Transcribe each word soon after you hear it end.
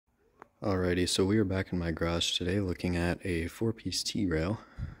Alrighty, so we are back in my garage today looking at a 4-piece T-rail,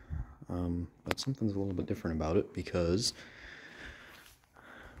 but something's a little bit different about it because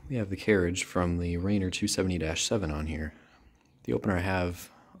we have the carriage from the Rainer 270-7 on here. The opener I have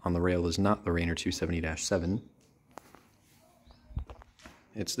on the rail is not the Rainer 270-7,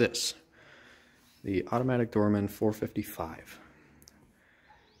 it's this, the automatic Doorman 455.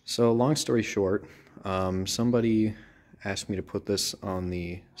 So long story short, somebody asked me to put this on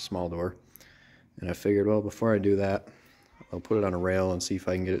the small door, and I figured, well, before I do that, I'll put it on a rail and see if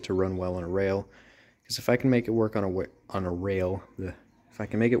I can get it to run well on a rail. Because if I can make it work on a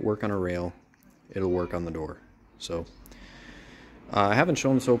rail, it'll work on the door. So I haven't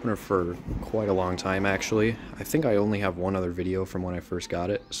shown this opener for quite a long time, actually. I think I only have one other video from when I first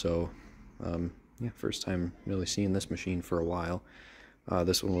got it. So yeah, first time really seeing this machine for a while.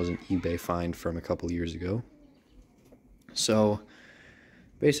 This one was an eBay find from a couple years ago. So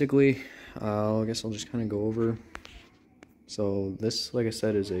basically, I guess I'll just kind of go over. So this, like I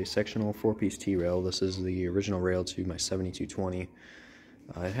said, is a sectional 4-piece T-rail. This is the original rail to my 7220.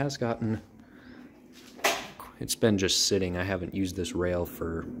 It has gotten, it's been just sitting. I haven't used this rail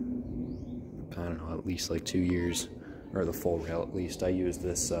for, I don't know, at least like 2 years, or the full rail at least. I use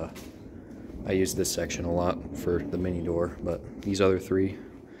this section a lot for the mini door, but these other three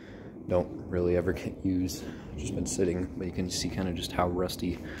don't really ever get used. Just been sitting, but you can see kind of just how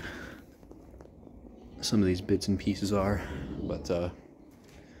rusty some of these bits and pieces are, but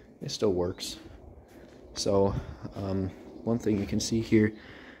it still works. So one thing you can see here,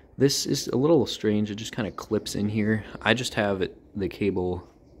 this is a little strange. It just kind of clips in here. I just have the cable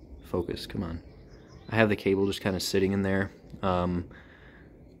focus. Come on, I have the cable just kind of sitting in there. I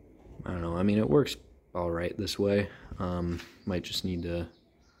don't know. I mean, it works all right this way. Might just need to.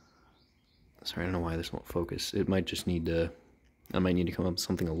 Sorry, I don't know why this won't focus. It might just need to, I might need to come up with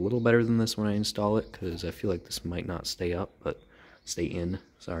something a little better than this when I install it, because I feel like this might not stay up, but stay in,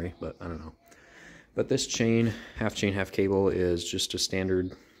 sorry, but I don't know. But this chain, half cable, is just a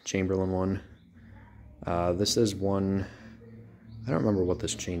standard Chamberlain one. This is one, I don't remember what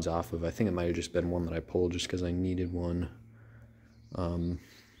this chain's off of. I think it might have just been one that I pulled just because I needed one.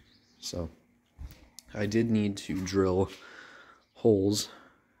 So I did need to drill holes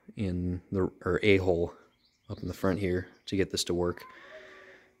in the, or a hole up in the front here to get this to work.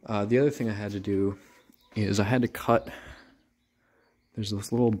 The other thing I had to do is I had to cut, there's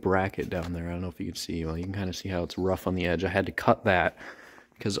this little bracket down there, I don't know if you can see, well, you can kind of see how it's rough on the edge. I had to cut that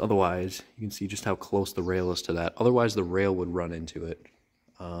because otherwise, you can see just how close the rail is to that, otherwise the rail would run into it.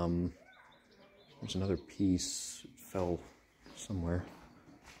 There's another piece, it fell somewhere.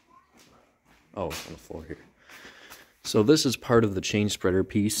 Oh, it's on the floor here. So this is part of the chain spreader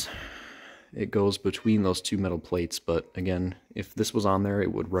piece. It goes between those two metal plates, but again, if this was on there,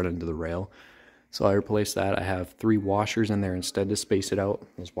 it would run into the rail. So I replaced that. I have 3 washers in there instead to space it out.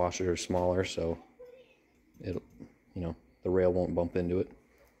 Those washers are smaller, so it'll, you know, the rail won't bump into it.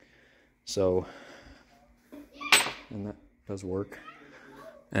 So, and that does work.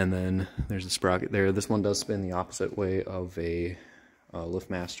 And then there's the sprocket there. This one does spin the opposite way of a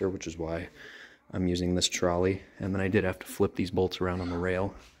LiftMaster, which is why I'm using this trolley. And then I did have to flip these bolts around on the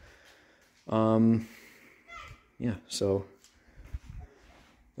rail. Yeah, so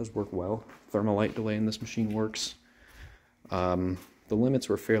it does work well. Thermalite delay in this machine works. The limits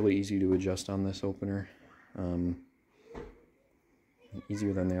were fairly easy to adjust on this opener.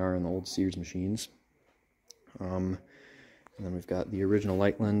 Easier than they are in the old Sears machines. And then we've got the original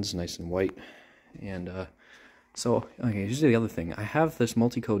light lens, nice and white. And so, okay, here's the other thing. I have this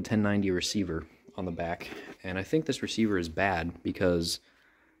multi-code 1090 receiver on the back, and I think this receiver is bad because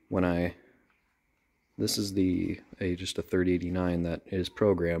when this is just a 3089 that is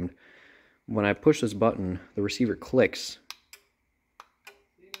programmed. When I push this button, the receiver clicks.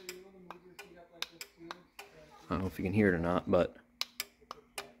 I don't know if you can hear it or not, but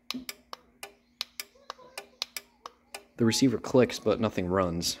the receiver clicks, but nothing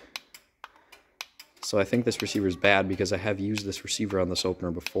runs. So I think this receiver is bad because I have used this receiver on this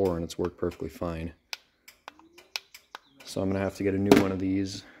opener before and it's worked perfectly fine. So I'm going to have to get a new one of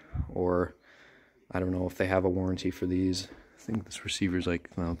these, or I don't know if they have a warranty for these. I think this receiver's like,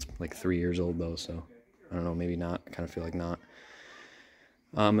 well, it's like 3 years old though, so I don't know, maybe not. I kind of feel like not.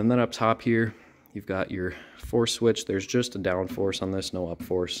 And then up top here, you've got your force switch. There's just a down force on this, no up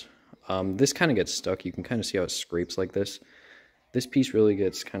force. This kind of gets stuck. You can kind of see how it scrapes like this. This piece really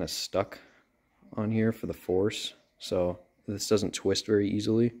gets kind of stuck on here for the force, so this doesn't twist very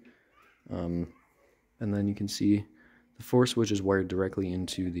easily. And then you can see the force switch is wired directly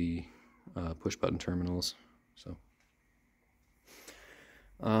into the push button terminals. So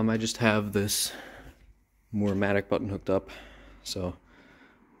I just have this Doorman button hooked up, so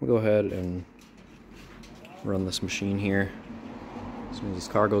we'll go ahead and run this machine here as soon as this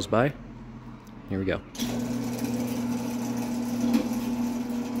car goes by. Here we go.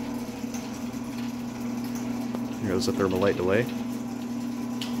 Here goes the thermal light delay.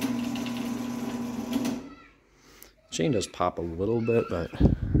 Chain does pop a little bit, but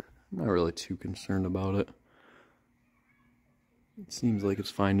I'm not really too concerned about it. It seems like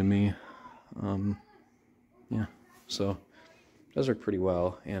it's fine to me. Yeah, so it does work pretty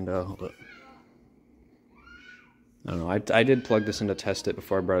well. And hold up. I don't know. I did plug this in to test it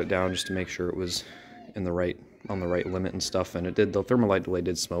before I brought it down, just to make sure it was on the right limit and stuff. And it did. The thermal light delay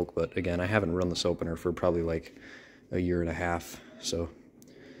did smoke, but again, I haven't run this opener for probably like a year and a half. So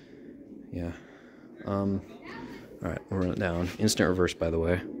yeah. Alright, we'll run it down. Instant reverse, by the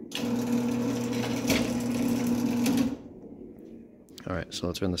way. Alright, so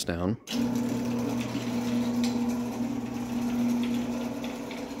let's run this down.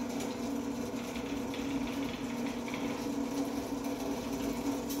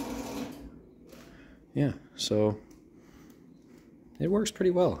 Yeah, so it works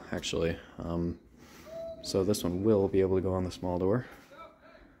pretty well, actually. So this one will be able to go on the small door.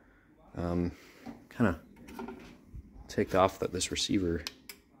 Kind of ticked off that this receiver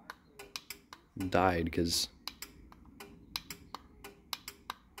died, because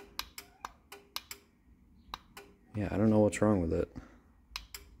yeah, I don't know what's wrong with it.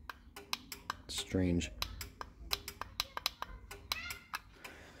 It's strange.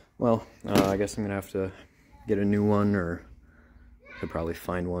 Well, I guess I'm gonna have to get a new one, or I could probably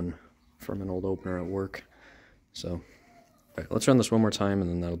find one from an old opener at work. So, all right, let's run this one more time and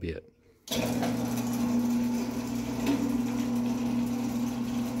then that'll be it.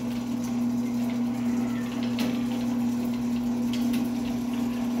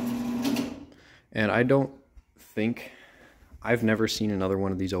 And I don't think, I've never seen another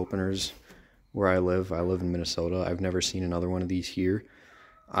one of these openers where I live. I live in Minnesota. I've never seen another one of these here.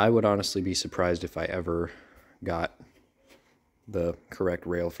 I would honestly be surprised if I ever got the correct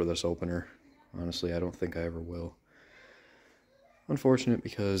rail for this opener. Honestly, I don't think I ever will. Unfortunate,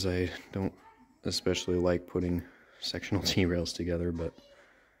 because I don't especially like putting sectional T-rails together, but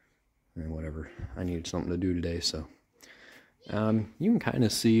whatever. I needed something to do today, so. You can kind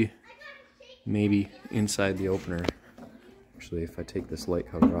of see maybe inside the opener. Actually, if I take this light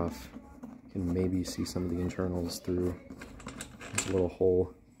cover off, you can maybe see some of the internals through this little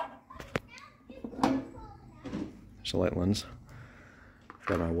hole. There's a light lens.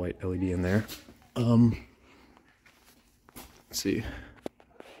 Got my white LED in there. Let's see.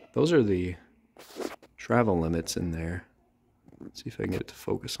 Those are the travel limits in there. Let's see if I can get it to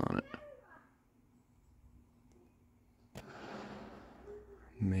focus on it.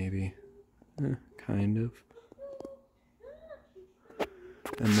 Maybe. Kind of.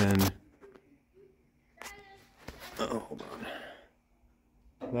 And then, oh, hold on.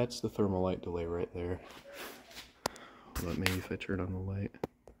 That's the thermal light delay right there. Hold on, maybe if I turn on the light.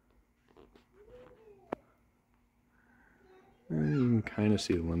 You can kind of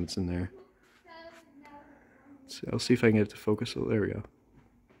see the limits in there. I'll see if I can get it to focus. Oh, there we go.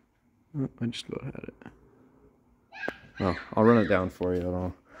 Oh, I just about had it. Well, I'll run it down for you. I don't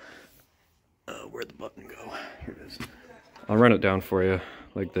know. Where'd the button go? Here it is. I'll run it down for you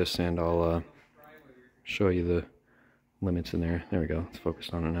like this, and I'll show you the limits in there. There we go. It's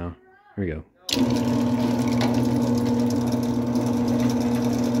focused on it now. Here we go.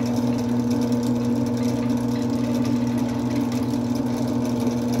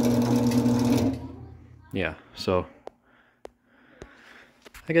 Yeah, so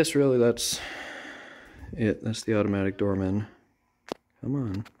I guess really that's it. That's the automatic Doorman. Come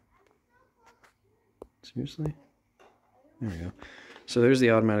on. Seriously? There we go. So there's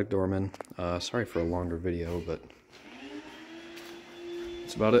the automatic Doorman. Sorry for a longer video, but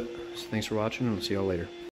that's about it. So thanks for watching, and we'll see y'all later.